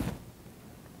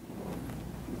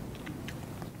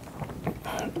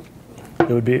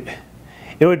 It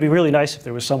would be really nice if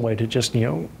there was some way to just,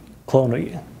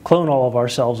 clone all of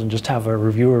ourselves and just have a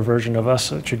reviewer version of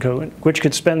us which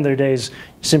could spend their days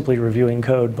simply reviewing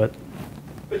code. But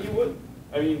you would.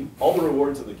 I mean, all the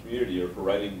rewards in the community are for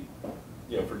writing,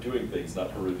 for doing things,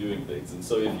 not for reviewing things. And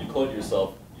so if you clone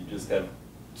yourself, you just have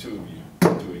two of you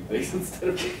doing things instead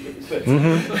of reviewing things.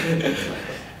 It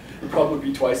would probably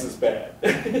be twice as bad.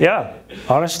 Yeah,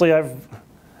 honestly,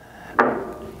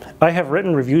 I have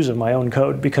written reviews of my own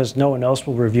code because no one else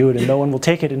will review it, and no one will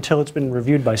take it until it's been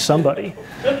reviewed by somebody.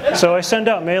 So I send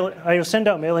out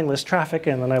mailing list traffic,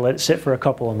 and then I let it sit for a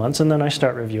couple of months, and then I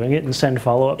start reviewing it and send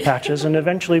follow-up patches, and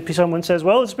eventually someone says,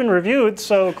 well, it's been reviewed,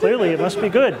 so clearly it must be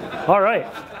good. All right.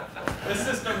 The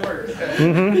system works.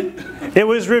 It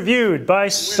was reviewed by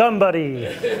somebody.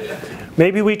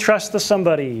 Maybe we trust the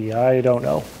somebody. I don't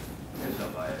know. There's no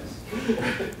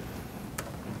bias.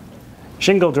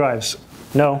 Shingle drives.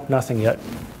 No, nothing yet.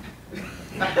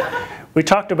 We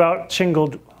talked about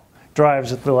shingled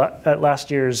drives at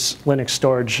last year's Linux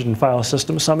Storage and File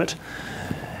System Summit.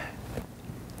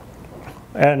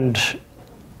 And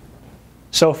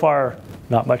so far,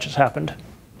 not much has happened.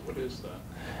 What is that?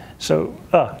 So,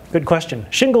 good question.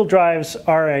 Shingle drives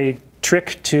are a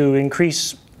trick to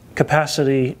increase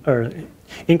capacity or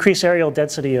increase areal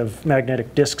density of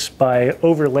magnetic disks by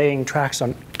overlaying tracks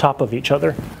on top of each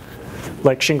other,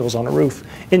 like shingles on a roof,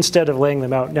 instead of laying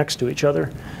them out next to each other.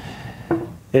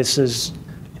 It's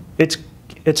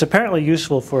apparently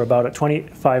useful for about a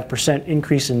 25%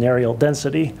 increase in areal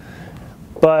density,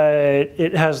 but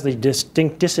it has the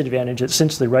distinct disadvantage that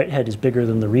since the write head is bigger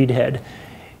than the read head,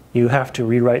 you have to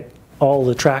rewrite all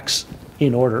the tracks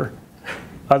in order.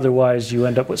 Otherwise, you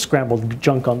end up with scrambled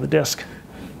junk on the disk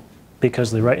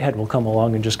because the write head will come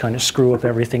along and just kind of screw up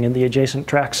everything in the adjacent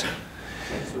tracks.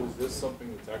 So is this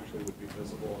something that actually would be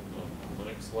visible on the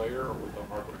Linux layer, or with the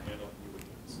hardware handle you would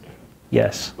need to scan?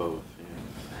 Yes. Both. Yeah.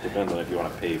 Depends on if you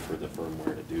want to pay for the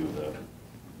firmware to do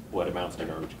what amounts to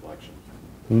garbage collection.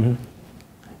 Mm-hmm.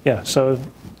 Yeah, so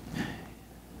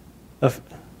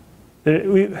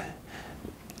there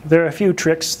are a few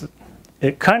tricks.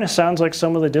 It kind of sounds like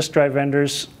some of the disk drive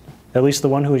vendors, at least the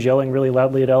one who was yelling really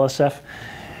loudly at LSF,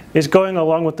 is going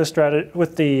along with the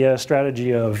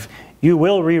strategy of you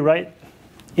will rewrite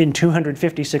in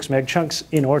 256 meg chunks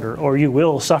in order, or you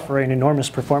will suffer an enormous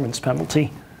performance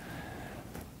penalty.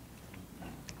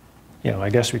 You know,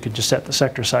 I guess we could just set the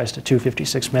sector size to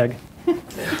 256 meg.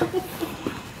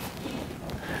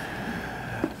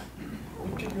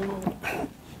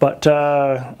 But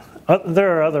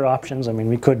there are other options. I mean,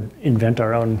 we could invent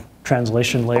our own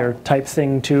translation layer type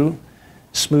thing to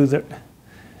smooth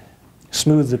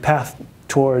the path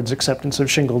towards acceptance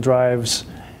of shingle drives.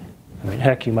 I mean,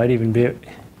 heck, it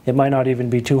might not even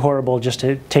be too horrible just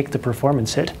to take the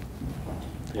performance hit.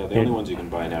 Yeah, the only ones you can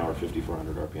buy now are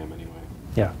 5400 RPM anyway.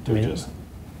 Yeah, They're just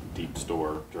deep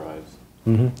store drives.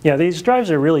 Mm-hmm. Yeah, these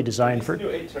drives are really designed for. New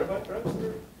 8 terabyte drives?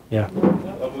 Yeah.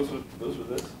 Oh, those were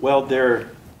this? Well,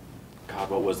 God,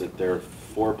 what was it? They're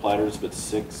 4 platters, but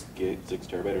 6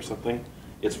 terabyte or something.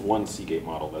 It's one Seagate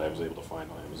model that I was able to find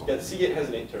on Amazon. Yeah, the Seagate has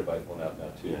an 8 terabyte one out now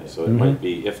too. Yeah, so it might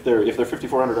be if they're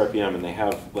 5400 RPM and they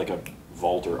have like a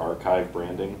Vault or Archive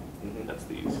branding, that's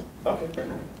these. Okay, fair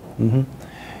enough. Mm-hmm.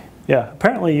 Yeah,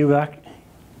 apparently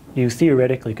you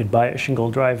theoretically could buy a shingle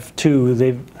drive too.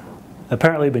 They've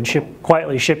apparently been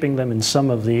quietly shipping them in some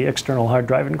of the external hard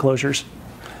drive enclosures.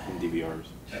 And DVRs.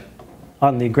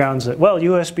 On the grounds that, well,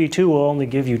 USB 2 will only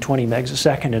give you 20 megs a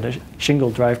second, and a shingle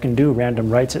drive can do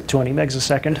random writes at 20 megs a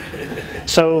second.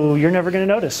 So you're never going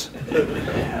to notice.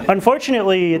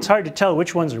 Unfortunately, it's hard to tell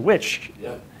which ones are which.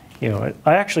 Yeah. You know,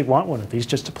 I actually want one of these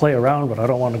just to play around, but I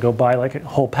don't want to go buy like a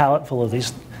whole pallet full of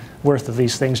these worth of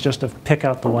these things just to pick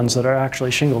out the ones that are actually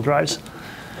shingle drives.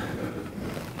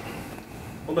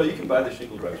 Well, no, you can buy the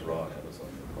shingle drives raw on Amazon.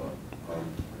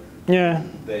 Yeah.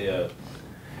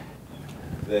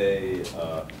 They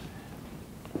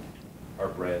are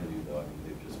brand new, though. I mean,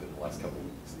 they've just been the last couple of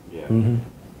weeks. Yeah. Mm-hmm.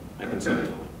 I can send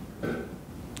it.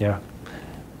 Yeah.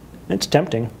 It's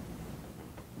tempting.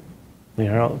 You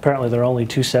know, apparently they're only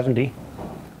 $270.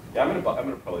 Yeah, I'm gonna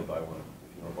probably buy one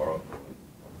if you want to borrow it.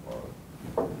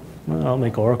 Well, I'll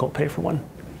make Oracle pay for one.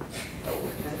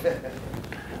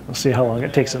 We'll see how long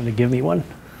it takes them to give me one.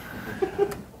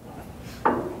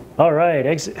 All right,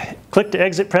 click to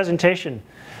exit presentation.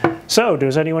 So,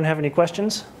 does anyone have any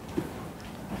questions?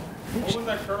 What was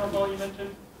that kernel call you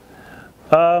mentioned?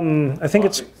 I think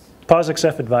it's POSIX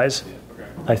F-advise, Okay.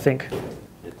 I think.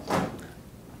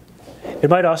 It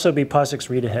might also be POSIX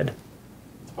read ahead.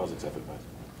 It's POSIX F-advise.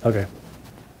 Okay.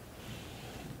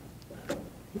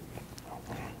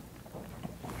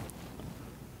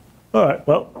 All right,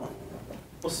 well.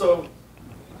 Well, so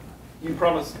you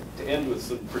promised to end with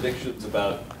some predictions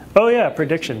about. Oh yeah,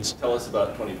 predictions. Tell us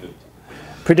about 2050.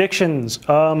 Predictions.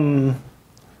 Well,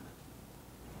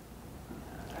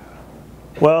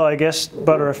 I guess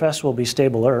ButterFS will be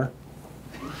stabler.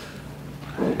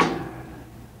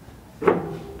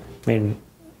 I mean,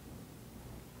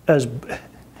 as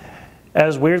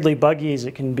weirdly buggy as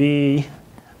it can be,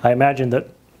 I imagine that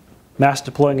mass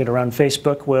deploying it around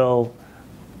Facebook will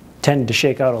tend to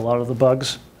shake out a lot of the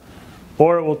bugs.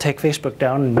 Or it will take Facebook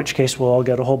down, in which case we'll all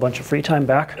get a whole bunch of free time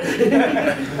back.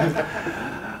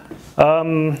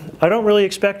 I don't really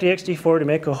expect ext4 to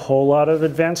make a whole lot of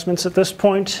advancements at this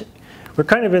point. We're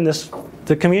kind of in this,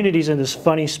 the community's in this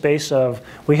funny space of,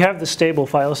 we have the stable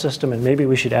file system and maybe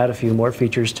we should add a few more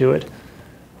features to it,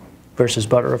 versus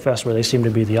ButterFS where they seem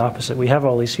to be the opposite. We have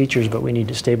all these features, but we need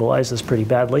to stabilize this pretty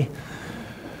badly.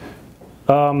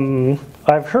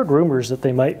 I've heard rumors that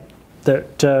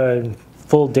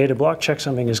full data block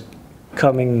checksumming is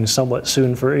coming somewhat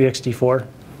soon for ext4,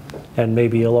 and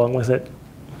maybe along with it,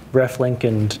 reflink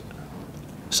and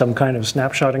some kind of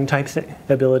snapshotting type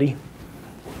ability.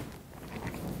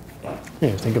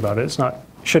 Think about it.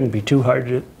 Shouldn't be too hard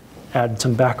to add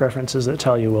some back references that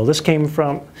tell you, well, this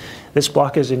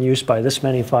block is in use by this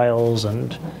many files,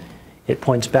 and it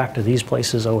points back to these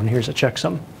places. Oh, and here's a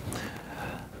checksum.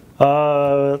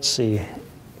 Let's see.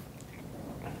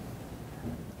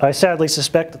 I sadly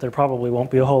suspect that there probably won't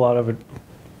be a whole lot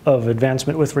of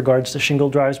advancement with regards to shingle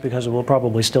drives, because it will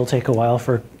probably still take a while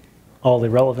for all the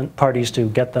relevant parties to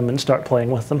get them and start playing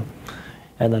with them,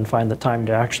 and then find the time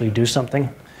to actually do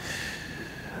something.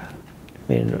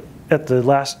 I mean, at the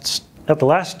last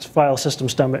file system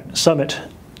summit,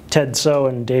 Ted So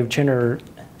and Dave Chinner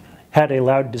had a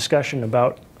loud discussion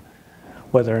about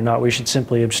whether or not we should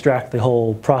simply abstract the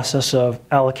whole process of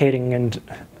allocating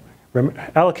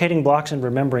blocks and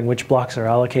remembering which blocks are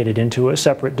allocated into a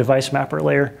separate device mapper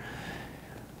layer.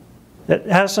 It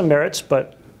has some merits,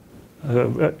 but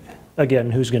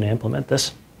again, who's going to implement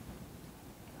this?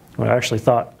 I actually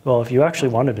thought, well, if you actually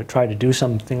wanted to try to do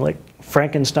something like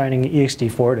Frankensteining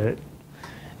ext4 to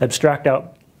abstract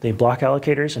out the block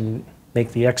allocators and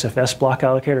make the XFS block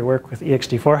allocator work with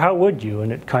ext4, how would you?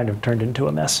 And it kind of turned into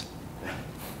a mess.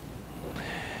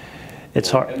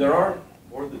 It's hard. And there are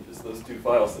more than just those two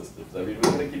file systems. I mean, we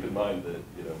have to keep in mind that,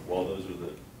 while those are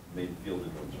the main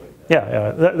fielded ones right now,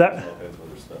 yeah, there's all kinds of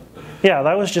other stuff. Yeah,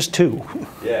 that was just two.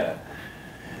 Yeah.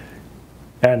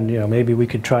 And maybe we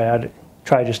could try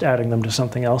just adding them to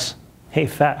something else. Hey,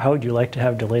 Fat, how would you like to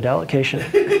have delayed allocation?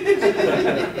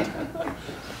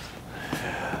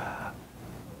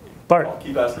 Bart. I'll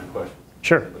keep asking questions.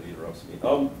 Sure. Somebody interrupts me.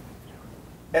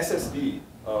 SSD.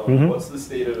 Mm-hmm. What's the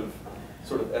state of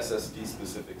sort of SSD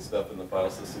specific stuff in the file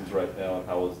systems right now, and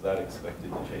how is that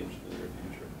expected to change in the near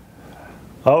future?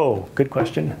 Oh, good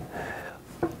question.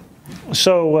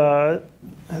 So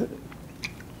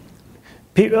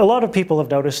a lot of people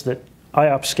have noticed that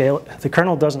the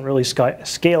kernel doesn't really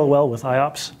scale well with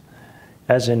IOPS.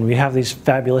 As in, we have these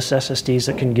fabulous SSDs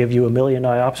that can give you 1 million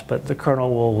IOPS, but the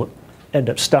kernel will end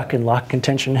up stuck in lock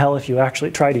contention hell if you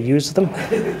actually try to use them.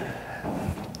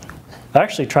 I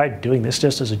actually tried doing this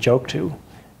just as a joke to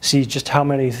see just how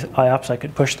many IOPS I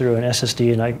could push through an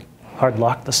SSD, and I hard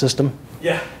locked the system.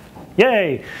 Yeah.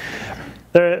 Yay!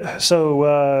 There's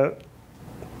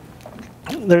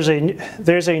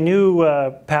a new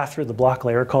path through the block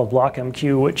layer called block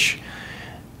MQ, which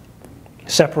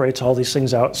separates all these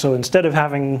things out. So instead of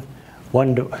having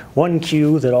one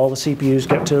queue that all the CPUs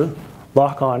get to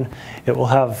lock on, it will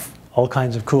have all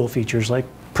kinds of cool features like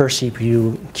per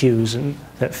CPU queues and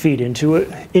that feed into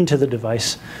the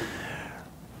device.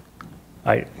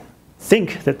 I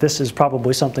think that this is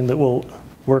probably something that will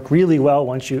work really well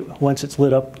once it's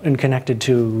lit up and connected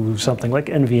to something like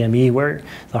NVMe, where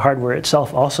the hardware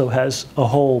itself also has a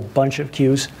whole bunch of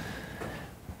queues.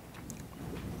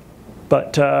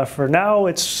 But for now,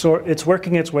 it's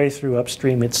working its way through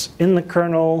upstream. It's in the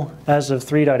kernel as of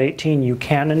 3.18. You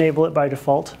can enable it by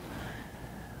default.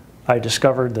 I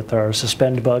discovered that there are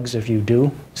suspend bugs if you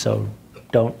do, so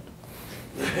don't.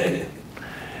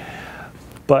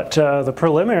 But the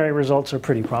preliminary results are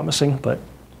pretty promising, but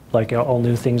like all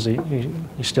new things, you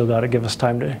still got to give us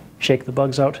time to shake the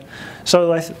bugs out.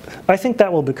 So I think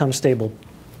that will become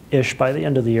stable-ish by the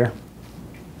end of the year.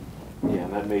 Yeah,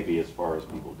 and that may be as far as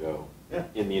people go. Yeah.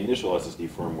 In the initial SSD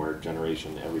firmware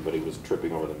generation, everybody was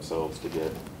tripping over themselves to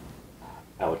get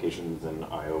allocations and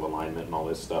I/O alignment and all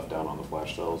this stuff down on the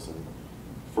flash cells, and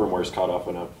firmware's caught up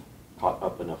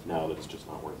enough now that it's just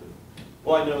not worth it.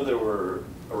 Well, I know there were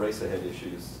erase ahead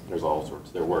issues. There's all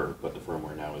sorts. There were, but the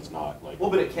firmware now is not like. Well,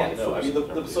 but it can't know. I mean,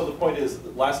 first so the point is,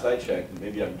 last I checked, and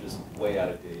maybe I'm just way out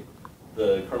of date,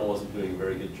 the kernel wasn't doing a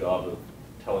very good job of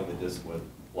telling the disk when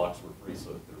blocks were free so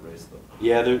it could erase them.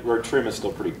 Yeah, our trim is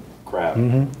still pretty crap,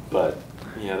 Mm-hmm. but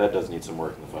yeah, that does need some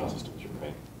work in the file systems, you're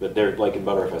right. But they're like in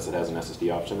Btrfs, it has an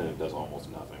SSD option and it does almost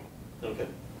nothing. Okay.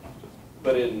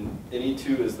 But in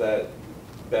E2, is that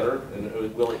better? And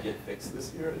will it get fixed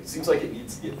this year? It seems like it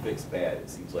needs to get fixed bad. It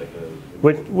seems like a...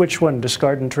 Which one,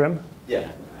 discard and trim?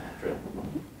 Yeah. Trim.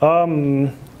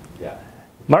 Yeah.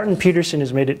 Martin Peterson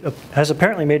has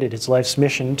apparently made it his life's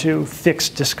mission to fix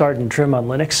discard and trim on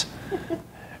Linux.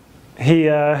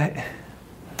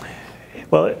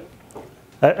 Well,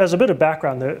 as a bit of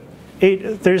background,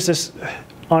 there's this,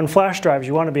 on flash drives,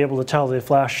 you want to be able to tell the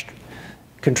flash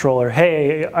controller,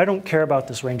 hey, I don't care about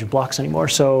this range of blocks anymore,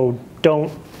 so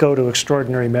don't go to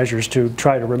extraordinary measures to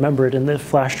try to remember it in the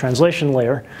flash translation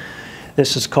layer.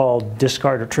 This is called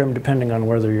discard or trim, depending on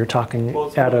whether you're talking Well,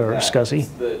 it's ATA more or like that. SCSI. It's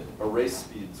that erase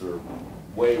speeds are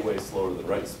way, way slower than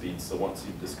write speeds, so once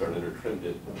you've discarded or trimmed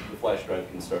it, the flash drive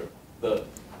can start, the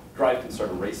drive can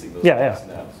start erasing those blocks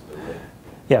now. So they're ready.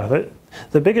 Yeah,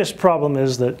 the biggest problem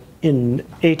is that in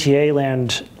ATA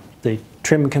land, the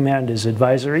trim command is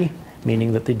advisory,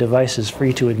 meaning that the device is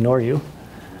free to ignore you.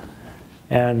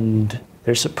 And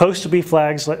there's supposed to be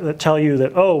flags that tell you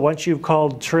that, oh, once you've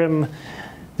called trim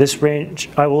this range,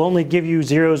 I will only give you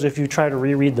zeros if you try to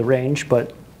reread the range,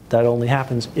 but that only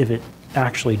happens if it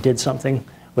actually did something,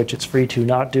 which it's free to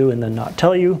not do and then not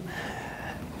tell you.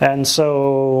 And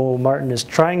so Martin is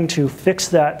trying to fix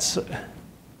that,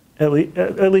 at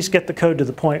least get the code to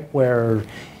the point where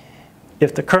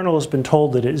if the kernel has been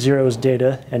told that it zeros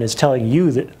data and is telling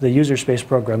you, that the user space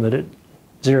program, that it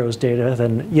zeros data,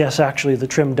 then yes, actually the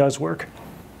trim does work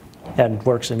and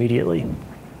works immediately.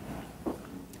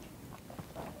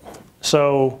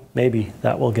 So maybe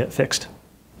that will get fixed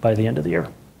by the end of the year.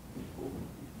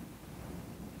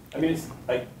 I mean,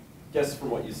 I guess from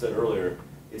what you said earlier,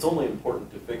 it's only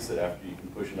important to fix it after you can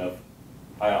push enough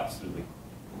IOPS through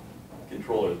the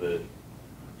controller that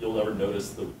you'll never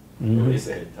notice the erase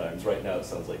ahead times. Right now, it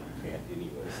sounds like you can't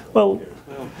anyway. So Well,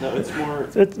 No, it's more.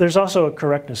 there's also a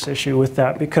correctness issue with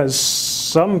that, because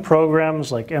some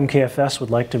programs like MKFS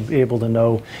would like to be able to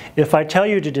know, if I tell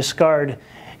you to discard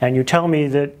and you tell me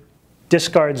that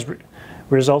discards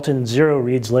result in 0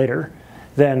 reads later,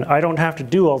 then I don't have to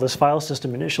do all this file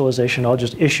system initialization. I'll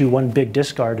just issue one big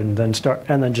discard and then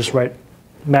just write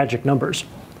magic numbers.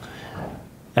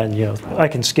 And I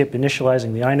can skip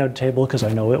initializing the inode table because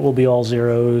I know it will be all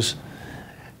zeros.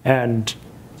 And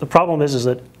the problem is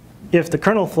that if the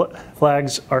kernel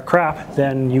flags are crap,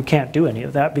 then you can't do any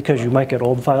of that, because you might get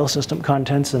old file system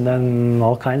contents, and then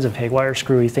all kinds of haywire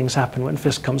screwy things happen when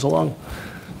FISC comes along.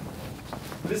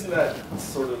 But isn't that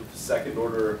sort of second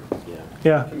order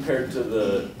Yeah. compared to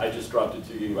the, I just dropped a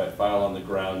 2 GB file on the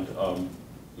ground,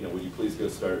 would you please go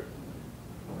start,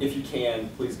 if you can,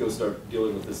 please go start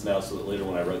dealing with this now so that later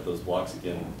when I write those blocks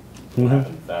again, it will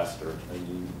happen faster.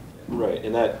 Right,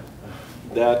 and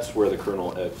that's where the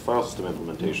kernel file system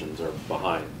implementations are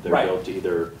behind. They're Right. built to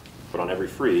either put on every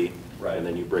free, Right. and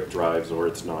then you brick drives, or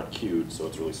it's not queued, so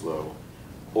it's really slow,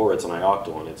 or it's an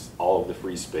ioctl, and it's all of the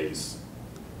free space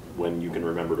when you can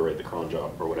remember to write the cron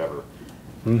job or whatever.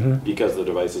 Because the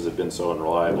devices have been so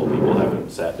unreliable, people haven't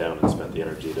sat down and spent the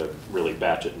energy to really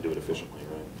batch it and do it efficiently,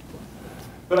 right?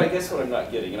 But I guess what I'm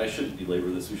not getting, and I shouldn't belabor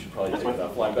this, we should probably take it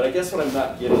offline, but I guess what I'm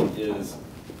not getting is,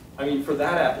 I mean, for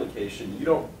that application, you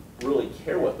don't really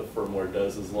care what the firmware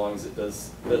does as long as it does,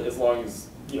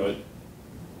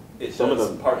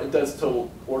 it does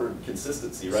total ordered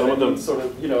consistency, right? Some of them, sort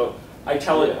of, I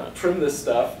tell it, trim this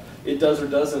stuff, it does or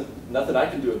doesn't, nothing I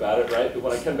can do about it, right? But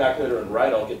when I come back later and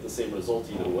write, I'll get the same result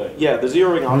either way. yeah, the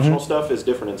zeroing optional stuff is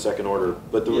different in second order,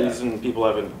 but the reason people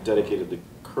haven't dedicated the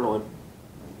kernel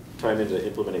time into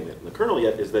implementing it in the kernel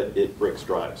yet is that it breaks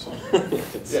drives.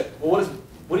 Well,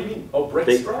 what do you mean? Oh,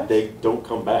 bricks drives? They don't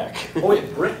come back. Oh,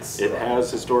 it bricks It drives.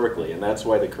 has historically, and that's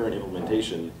why the current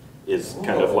implementation is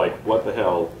kind of like, what the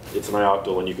hell? It's an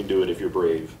ioctl, and you can do it if you're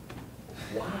brave.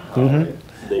 Wow.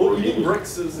 Well, you mean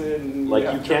bricks as in like you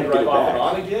you have to turn can't the get drive it off back. and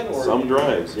on again? Or Some you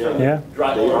drives, turn the Yeah.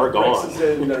 drive They on, are bricks gone. as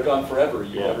in they're gone forever.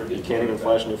 You Yeah, never you get can't even back.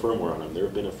 flash new firmware on them. There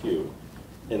have been a few.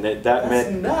 And that That's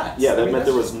meant, nuts. yeah, that I mean, meant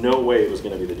there that's was no way it was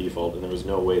going to be the default, and there was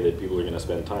no way that people were going to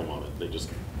spend time on it. They just,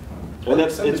 and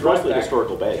that's, Send the it's drive mostly back.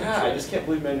 historical baggage. Yeah, I just can't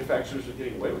believe manufacturers are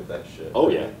getting away with that shit. Oh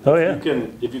yeah. Oh, yeah.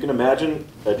 If you can imagine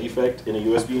a defect in a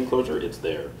USB enclosure, it's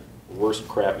there. Worst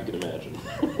crap you can imagine.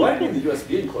 Well, I didn't mean the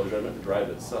USB enclosure, I meant the drive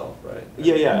itself, right?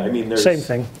 Yeah. I mean, there's Same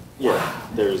thing. Yeah,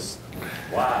 there's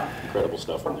Wow. incredible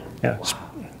stuff in there. Yeah.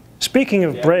 Speaking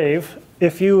of Brave,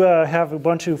 if you have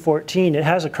Ubuntu 14, it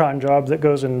has a cron job that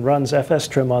goes and runs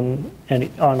fstrim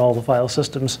on all the file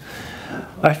systems.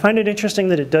 I find it interesting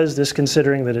that it does this,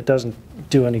 considering that it doesn't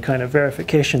do any kind of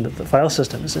verification that the file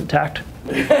system is intact.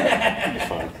 It'd be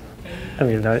fun. I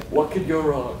mean, What could go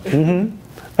wrong?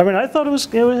 I thought it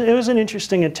was an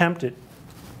interesting attempt at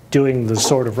doing the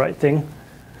sort of right thing.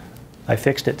 I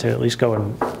fixed it to at least go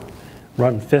and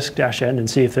run fisc-n and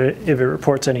see if it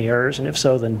reports any errors, and if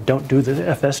so, then don't do the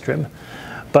fstrim.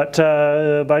 But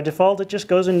by default, it just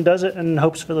goes and does it and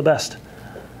hopes for the best.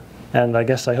 And I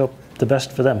guess I hope the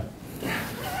best for them.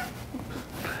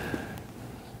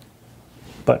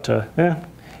 But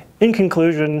in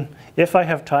conclusion, if I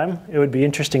have time, it would be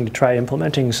interesting to try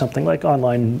implementing something like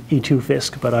online E2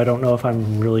 FISC, but I don't know if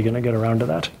I'm really going to get around to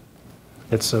that.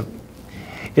 It's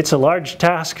a large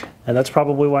task, and that's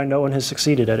probably why no one has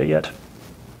succeeded at it yet.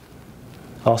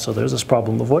 Also, there's this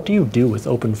problem of what do you do with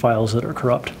open files that are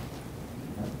corrupt?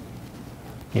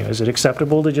 You know, is it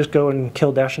acceptable to just go and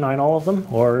kill -9 all of them?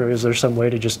 Or is there some way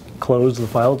to just close the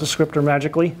file descriptor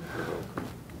magically?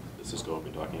 This is what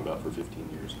we've been talking about for 15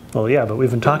 years. Well, yeah, but we've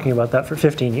been talking about that for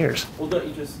 15 years. Well, don't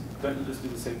you just do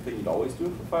the same thing you'd always do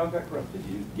if a file got corrupted?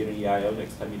 You get an EIO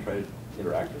next time you try to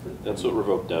interact with it? That's what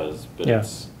Revoke does, but Yeah.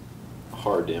 it's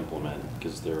hard to implement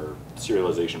because there are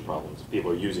serialization problems.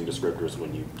 People are using descriptors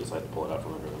when you decide to pull it out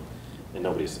from under them. And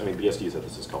nobody's, I mean, BSD's had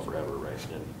this called forever, right?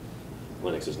 And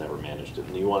Linux has never managed it.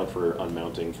 And you want it for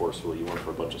unmounting forcefully, you want it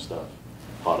for a bunch of stuff.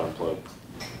 Hot unplug,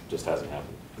 just hasn't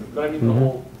happened. But I mean, the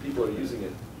whole people are using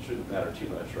it shouldn't matter too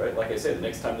much, right? Like I said, the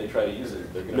next time they try to use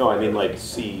it, they're going to... No, I mean like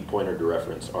C pointer to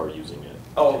reference are using it.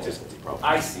 Oh, It's just a problem.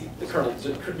 I see. The kernel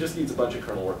just needs a bunch of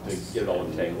kernel work to get it all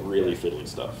entangled. Really fiddly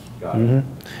stuff. Got it.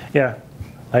 Yeah,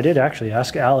 I did actually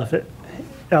ask Al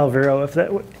Vero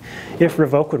if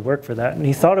Revoke would work for that, and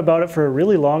he thought about it for a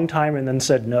really long time and then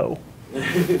said no.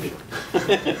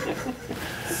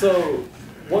 So,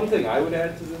 one thing I would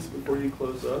add to this before you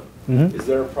close up is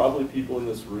there are probably people in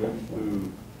this room who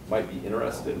might be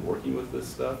interested in working with this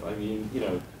stuff. I mean, you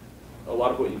know, a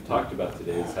lot of what you've talked about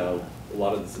today is how a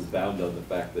lot of this is bound on the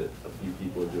fact that a few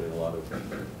people are doing a lot of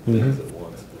things at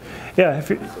once. Yeah,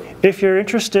 if you're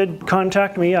interested,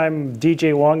 contact me. I'm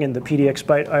DJ Wong in the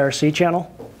PDX-Byte IRC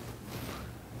channel.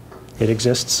 It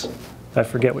exists. I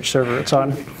forget which server it's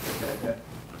on.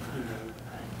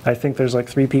 I think there's like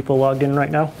 3 people logged in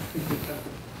right now.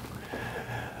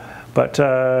 But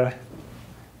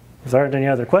if there aren't any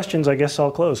other questions, I guess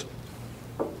I'll close.